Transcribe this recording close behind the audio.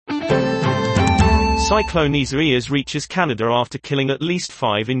Cyclone Isaias reaches Canada after killing at least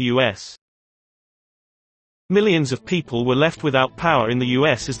 5 in U.S. Millions of people were left without power in the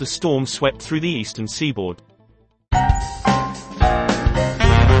U.S. as the storm swept through the eastern seaboard.